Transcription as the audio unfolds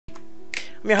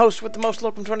I'm your host with the most,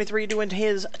 Locum 23, doing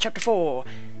HiS Chapter 4.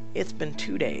 It's been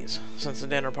 2 days since the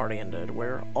dinner party ended,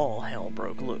 where all hell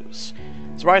broke loose.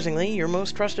 Surprisingly, your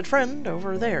most trusted friend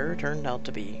over there turned out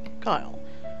to be Kyle.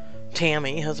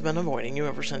 Tammy has been avoiding you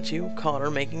ever since you caught her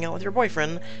making out with your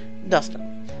boyfriend,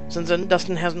 Dustin. Since then,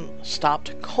 Dustin hasn't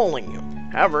stopped calling you.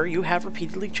 However, you have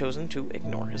repeatedly chosen to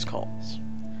ignore his calls.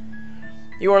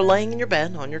 You are laying in your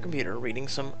bed on your computer reading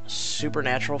some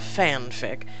supernatural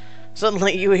fanfic.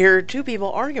 Suddenly, you hear two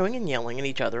people arguing and yelling at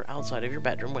each other outside of your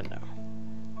bedroom window.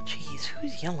 Jeez,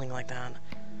 who's yelling like that?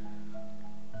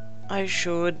 I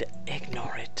should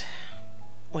ignore it.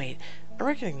 Wait, I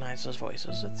recognize those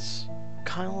voices. It's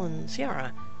Kyle and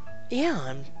Sierra. Yeah,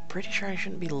 I'm pretty sure I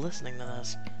shouldn't be listening to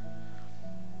this.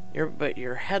 But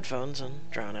your headphones and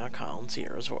drown out Kyle and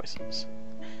Sierra's voices.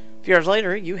 A few hours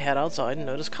later, you head outside and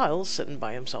notice Kyle sitting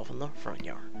by himself in the front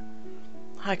yard.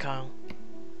 Hi, Kyle.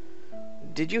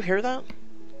 Did you hear that?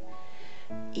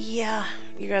 Yeah,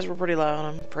 you guys were pretty loud.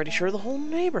 I'm pretty sure the whole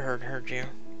neighborhood heard you.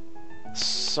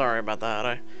 Sorry about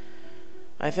that.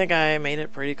 I think I made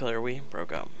it pretty clear we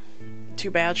broke up.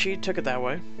 Too bad she took it that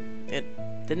way. It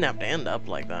didn't have to end up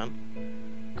like that.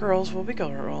 Girls will be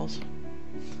girls.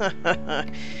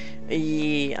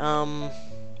 Yeah,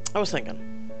 I was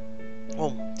thinking.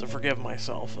 Well, to forgive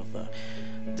myself of the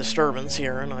disturbance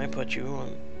here and I put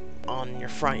you on your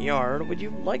front yard, would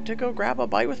you like to go grab a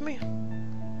bite with me?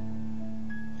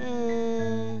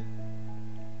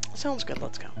 Sounds good,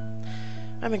 let's go.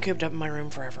 I've been cooped up in my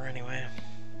room forever anyway.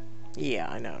 Yeah,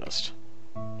 I noticed.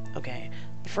 Okay,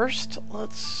 but first,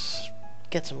 let's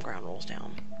get some ground rules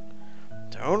down.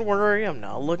 Don't worry, I'm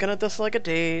not looking at this like a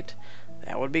date.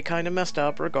 That would be kind of messed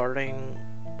up regarding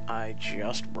I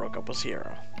just broke up with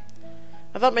Sierra.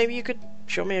 I thought maybe you could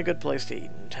show me a good place to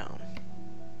eat in town.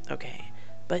 Okay,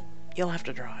 but you'll have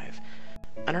to drive.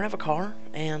 I don't have a car,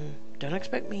 and don't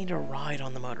expect me to ride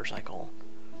on the motorcycle.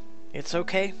 It's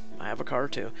okay, I have a car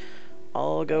too.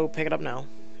 I'll go pick it up now.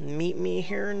 Meet me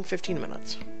here in 15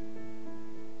 minutes.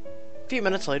 A few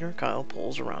minutes later, Kyle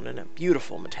pulls around in a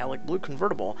beautiful metallic blue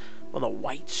convertible with a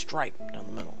white stripe down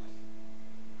the middle.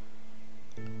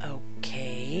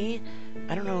 Okay,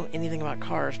 I don't know anything about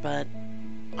cars, but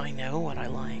I know what I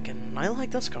like, and I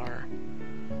like this car.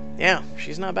 Yeah,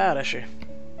 she's not bad, is she?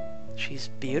 She's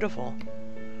beautiful.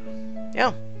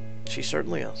 Yeah, she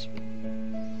certainly is.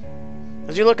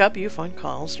 As you look up, you find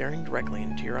Kyle staring directly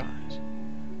into your eyes.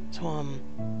 So,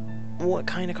 what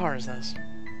kind of car is this?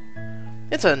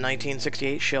 It's a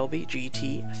 1968 Shelby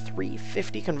GT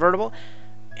 350 convertible,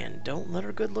 and don't let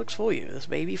her good looks fool you. This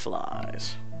baby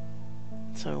flies.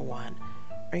 So what?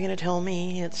 Are you gonna tell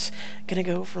me it's gonna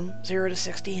go from 0 to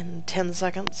 60 in 10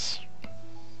 seconds?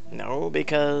 No,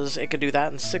 because it could do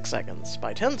that in 6 seconds.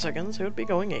 By 10 seconds, it would be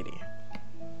going 80.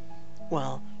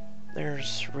 Well,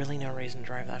 there's really no reason to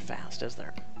drive that fast, is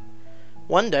there?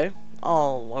 One day,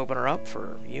 I'll open her up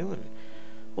for you, and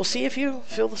we'll see if you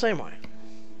feel the same way.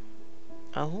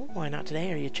 Oh, why not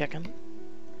today? Are you checking?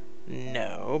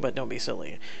 No, but don't be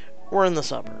silly. We're in the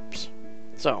suburbs.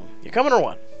 So, you coming or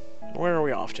what? Where are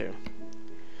we off to?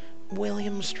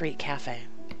 William Street Cafe.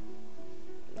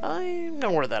 I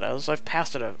know where that is. I've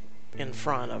passed it in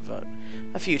front of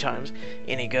a few times.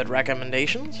 Any good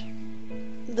recommendations?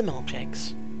 The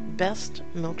milkshakes. Best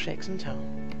milkshakes in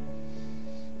town.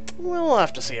 We'll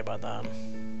have to see about that.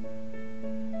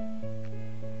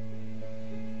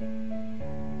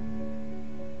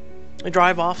 The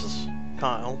drive off as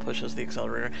Kyle pushes the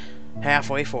accelerator.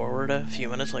 Halfway forward, a few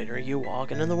minutes later, you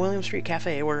walk into the William Street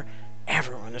Cafe where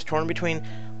everyone is torn between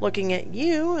looking at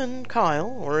you and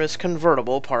Kyle or his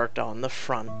convertible parked on the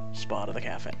front spot of the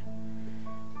cafe.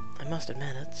 I must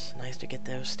admit, it's nice to get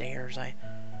those stares. I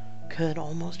could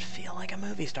almost feel like a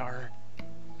movie star.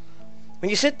 When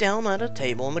you sit down at a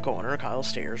table in the corner, Kyle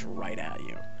stares right at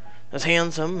you. His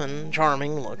handsome and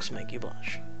charming looks make you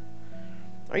blush.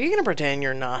 Are you going to pretend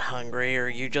you're not hungry, or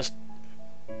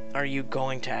are you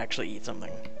going to actually eat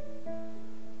something?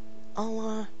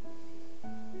 I'll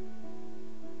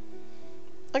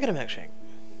get a milkshake.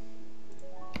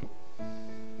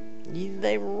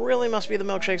 They really must be the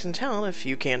milkshakes in town if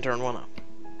you can turn one up.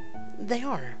 They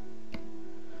are.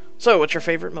 So, what's your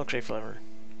favorite milkshake flavor?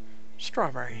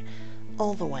 Strawberry.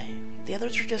 All the way. The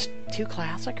others are just too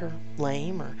classic or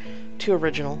lame or too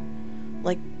original.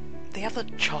 Like, they have the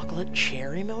chocolate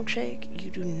cherry milkshake.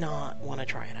 You do not want to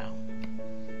try it out.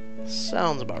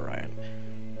 Sounds about right.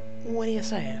 What do you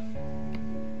say?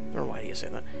 Or why do you say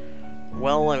that?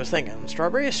 Well, I was thinking,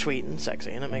 strawberry is sweet and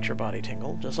sexy, and it makes your body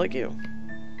tingle, just like you.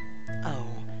 Oh,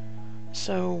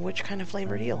 so which kind of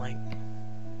flavor do you like?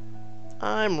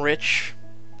 I'm rich,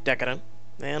 decadent,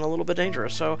 and a little bit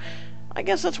dangerous, so I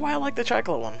guess that's why I like the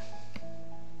chocolate one.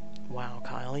 Wow,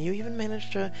 Kyle, you even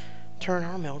managed to turn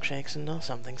our milkshakes into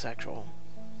something sexual.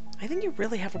 I think you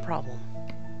really have a problem.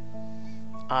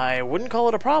 I wouldn't call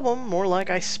it a problem, more like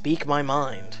I speak my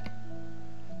mind.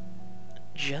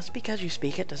 Just because you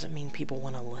speak it doesn't mean people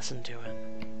want to listen to it.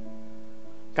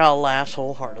 Kyle laughs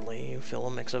wholeheartedly. You feel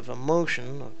a mix of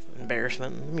emotion, of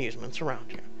embarrassment, and amusement surround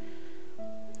you.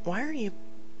 Why are you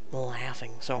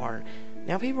laughing so hard?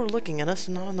 Now people are looking at us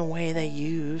not in the way they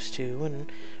used to,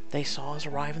 and they saw us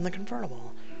arrive in the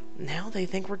convertible. Now they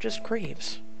think we're just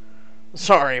creeps.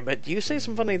 Sorry, but you say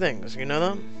some funny things, you know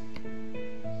that?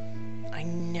 I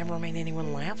never made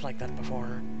anyone laugh like that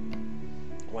before.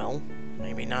 Well,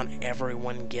 maybe not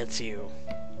everyone gets you.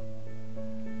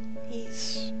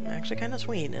 He's actually kind of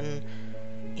sweet, and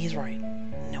he's right.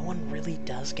 No one really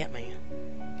does get me.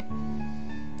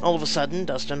 All of a sudden,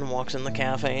 Dustin walks in the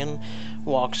cafe and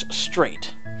walks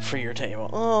straight for your table.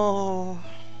 Oh.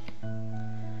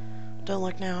 Don't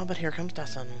look now, but here comes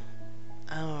Dustin.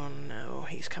 Oh no,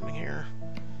 he's coming here.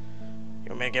 You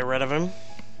want me to get rid of him?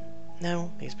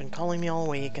 No, he's been calling me all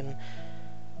week, and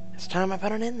it's time I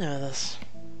put an end to this.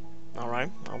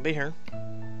 Alright, I'll be here.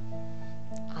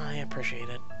 I appreciate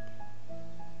it.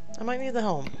 I might need the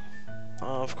help.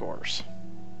 Of course.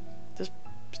 Just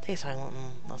stay silent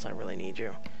unless I really need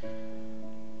you.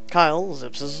 Kyle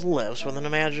zips his lips with an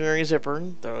imaginary zipper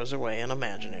and throws away an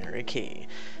imaginary key.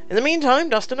 In the meantime,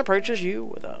 Dustin approaches you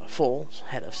with a full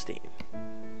head of steam.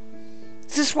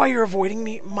 Is this why you're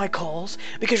avoiding my calls?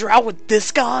 Because you're out with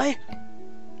this guy?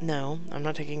 No, I'm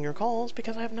not taking your calls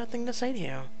because I have nothing to say to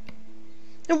you.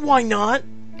 And why not?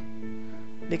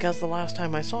 Because the last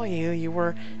time I saw you, you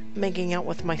were making out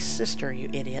with my sister, you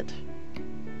idiot.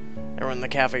 Everyone in the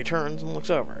cafe turns and looks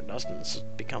over. Dustin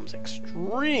becomes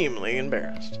extremely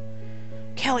embarrassed.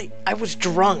 Kelly, I was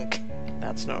drunk.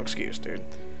 That's no excuse, dude.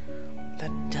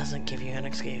 That doesn't give you an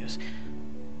excuse.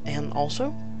 And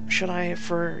also, should I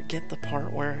forget the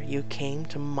part where you came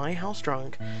to my house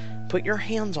drunk, put your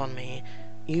hands on me,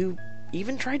 you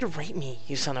even tried to rape me,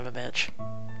 you son of a bitch?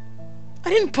 I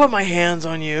didn't put my hands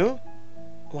on you.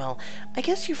 Well, I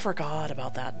guess you forgot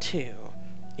about that too.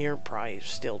 You're probably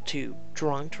still too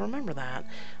drunk to remember that.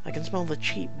 I can smell the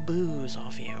cheap booze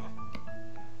off you.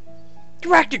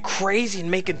 You're acting crazy and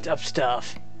making up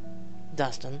stuff.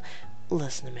 Dustin,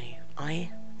 listen to me. I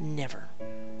never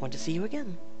want to see you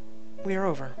again. We are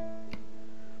over.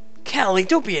 Callie,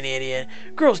 don't be an idiot.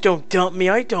 Girls don't dump me,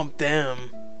 I dump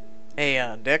them.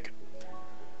 Hey, Dick.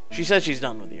 She says she's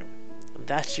done with you.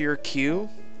 That's your cue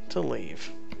to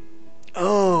leave.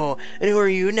 Oh, and who are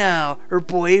you now? Her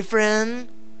boyfriend?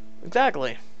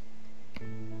 Exactly.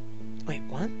 Wait,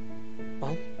 what?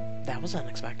 Well, that was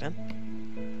unexpected.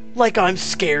 Like I'm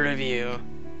scared of you.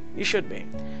 You should be.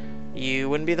 You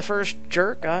wouldn't be the first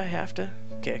jerk I have to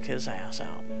kick his ass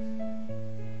out.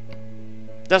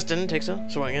 Dustin takes a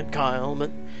swing at Kyle, but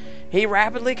he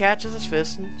rapidly catches his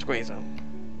fist and squeezes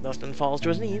him. Dustin falls to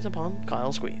his knees upon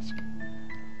Kyle's squeeze.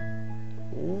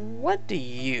 What do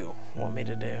you want me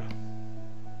to do?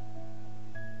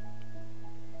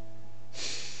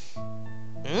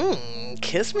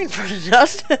 Kiss me in front of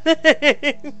Dustin.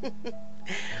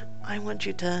 I want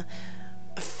you to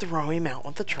throw him out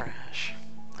with the trash.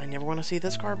 I never want to see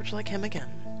this garbage like him again.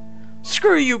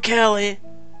 Screw you, Callie!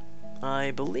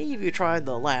 I believe you tried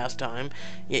the last time,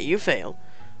 yet you failed.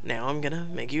 Now I'm gonna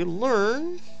make you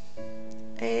learn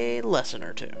a lesson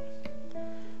or two.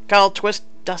 Kyle twists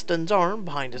Dustin's arm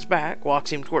behind his back,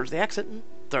 walks him towards the exit, and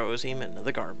throws him into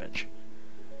the garbage.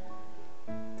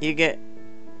 You get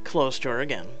close to her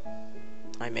again.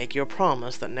 I make you a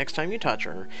promise that next time you touch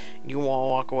her, you won't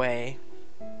walk away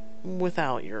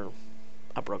without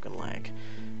a broken leg.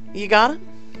 You got it?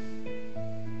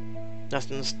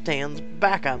 Dustin stands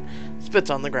back up,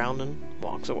 spits on the ground, and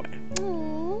walks away.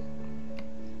 Aww.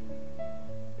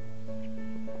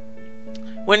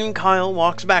 When Kyle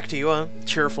walks back to you, a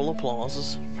cheerful applause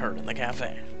is heard in the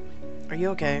cafe. Are you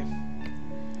okay?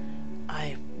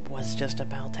 I was just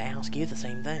about to ask you the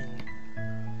same thing.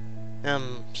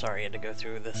 I'm sorry you had to go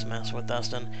through this mess with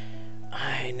Dustin.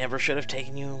 I never should have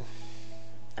taken you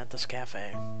at this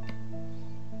cafe.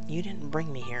 You didn't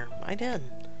bring me here. I did.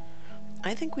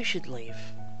 I think we should leave.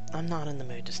 I'm not in the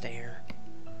mood to stay here.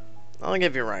 I'll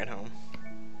give you a ride home.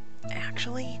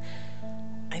 Actually,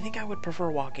 I think I would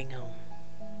prefer walking home.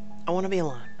 I want to be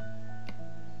alone.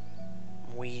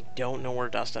 We don't know where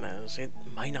Dustin is. It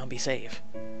might not be safe.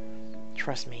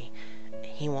 Trust me,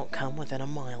 he won't come within a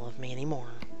mile of me anymore.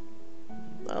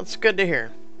 That's good to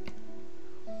hear.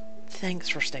 Thanks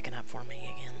for sticking up for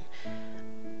me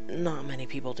again. Not many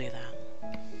people do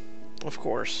that. Of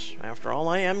course, after all,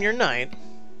 I am your knight.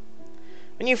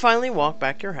 When you finally walk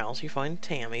back to your house, you find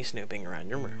Tammy snooping around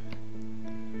your room.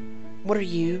 What are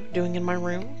you doing in my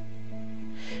room?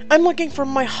 I'm looking for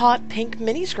my hot pink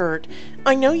miniskirt.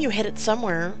 I know you hid it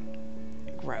somewhere.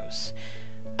 Gross.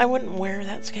 I wouldn't wear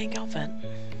that skank outfit.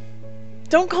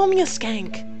 Don't call me a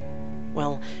skank.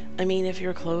 Well, I mean, if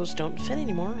your clothes don't fit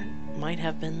anymore, it might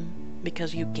have been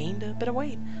because you gained a bit of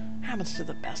weight. Happens to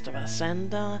the best of us, and,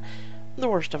 the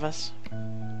worst of us.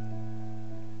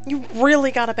 You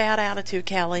really got a bad attitude,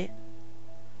 Callie.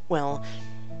 Well,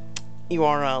 you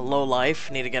are a lowlife,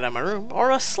 need to get out of my room,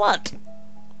 or a slut.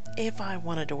 If I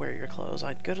wanted to wear your clothes,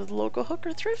 I'd go to the local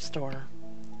hooker thrift store.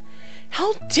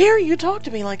 How dare you talk to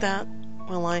me like that?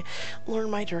 Well, I learned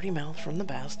my dirty mouth from the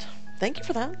best. Thank you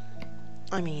for that.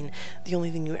 I mean, the only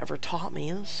thing you ever taught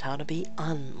me is how to be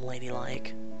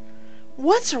unladylike.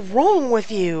 What's wrong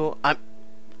with you?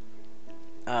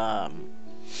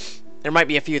 There might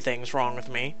be a few things wrong with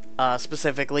me.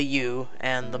 Specifically you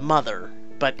and the mother.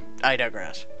 But I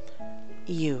digress.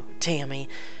 You, Tammy.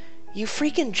 You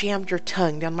freaking jammed your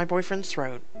tongue down my boyfriend's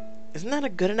throat. Isn't that a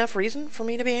good enough reason for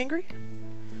me to be angry?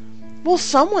 Well,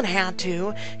 someone had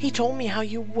to. He told me how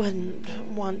you wouldn't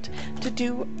want to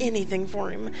do anything for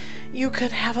him. You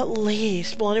could have at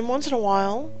least blown him once in a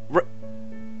while.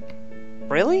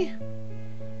 Really?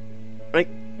 Like,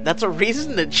 that's a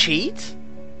reason to cheat?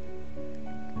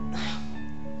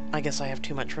 I guess I have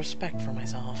too much respect for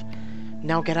myself.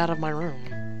 Now get out of my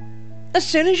room. As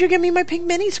soon as you give me my pink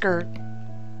miniskirt.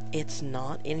 It's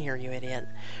not in here, you idiot.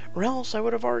 Or else I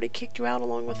would have already kicked you out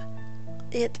along with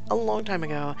it a long time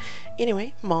ago.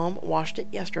 Anyway, Mom washed it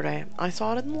yesterday. I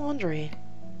saw it in the laundry.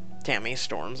 Tammy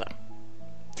storms out.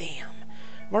 Damn.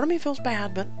 Part of me feels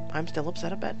bad, but I'm still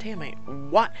upset about Tammy.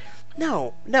 What?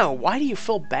 No, why do you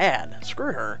feel bad?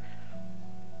 Screw her.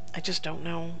 I just don't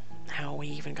know how we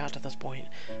even got to this point.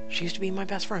 She used to be my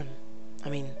best friend. I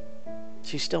mean,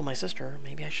 she's still my sister.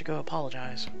 Maybe I should go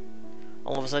apologize.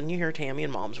 All of a sudden you hear Tammy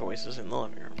and Mom's voices in the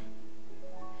living room.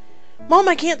 Mom,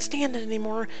 I can't stand it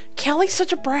anymore. Callie's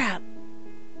such a brat.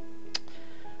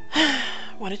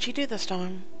 What did she do this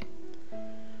time?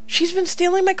 She's been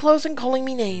stealing my clothes and calling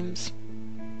me names.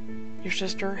 Your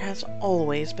sister has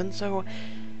always been so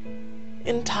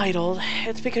entitled.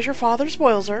 It's because your father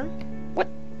spoils her. What?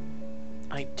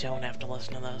 I don't have to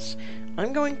listen to this.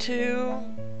 I'm going to...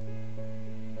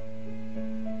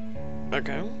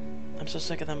 Okay. I'm so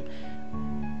sick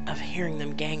of hearing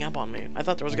them gang up on me. I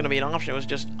thought there was going to be an option. It was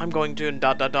just, I'm going to, and ...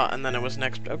 and then it was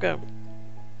next, okay.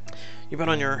 You put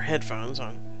on your headphones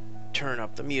on, turn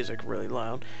up the music really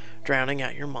loud, drowning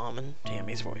out your mom and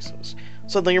Tammy's voices.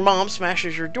 Suddenly your mom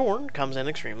smashes your door and comes in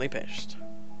extremely pissed.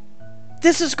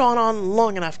 This has gone on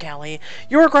long enough, Callie.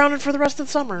 You're grounded for the rest of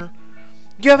the summer.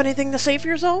 Do you have anything to say for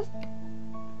yourself?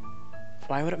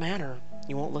 Why would it matter?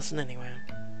 You won't listen anyway.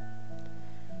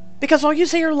 Because all you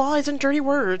say are lies and dirty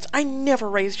words. I never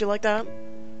raised you like that.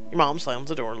 Your mom slams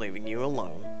the door, leaving you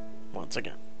alone once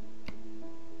again.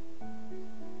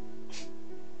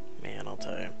 Man, I'll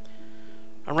tell you.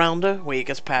 Around a week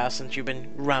has passed since you've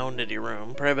been grounded in your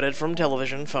room, prohibited from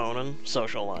television, phone, and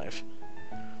social life.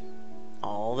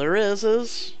 All there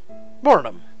is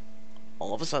boredom.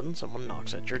 All of a sudden, someone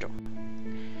knocks at your door.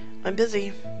 I'm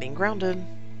busy, being grounded.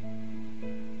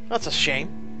 That's a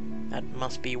shame. That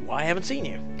must be why I haven't seen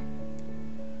you.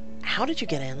 How did you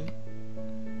get in?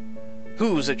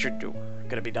 Who's at your door?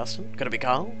 Could it be Dustin? Could it be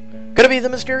Kyle? Could it be the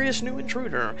mysterious new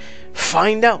intruder?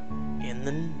 Find out in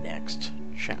the next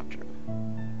chapter.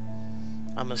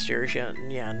 A mysterious,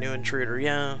 yeah, new intruder,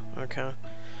 yeah, okay.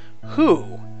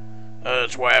 Who?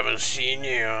 That's why I haven't seen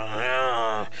you.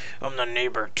 I'm the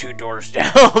neighbor 2 doors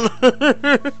down.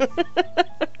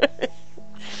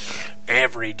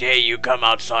 Every day you come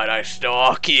outside, I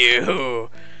stalk you.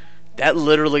 That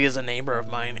literally is a neighbor of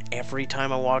mine. Every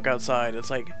time I walk outside, it's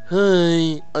like,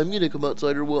 hi, I'm gonna come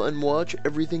outside and watch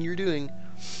everything you're doing.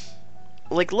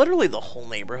 Like, literally the whole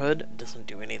neighborhood doesn't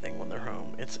do anything when they're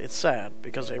home. It's sad,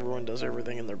 because everyone does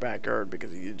everything in their backyard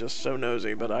because you're just so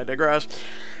nosy, but I digress.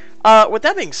 With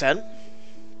that being said,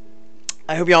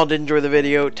 I hope y'all did enjoy the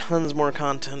video. Tons more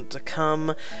content to come.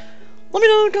 Let me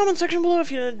know in the comment section below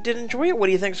if you did enjoy it. What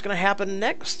do you think is going to happen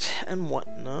next, and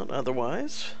whatnot.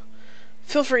 Otherwise,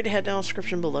 feel free to head down the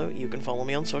description below. You can follow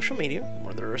me on social media,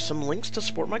 where there are some links to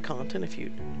support my content if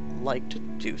you'd like to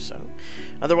do so.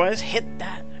 Otherwise, hit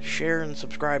that share and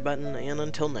subscribe button, and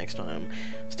until next time,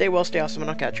 stay well, stay awesome, and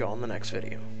I'll catch you all in the next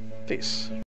video. Peace.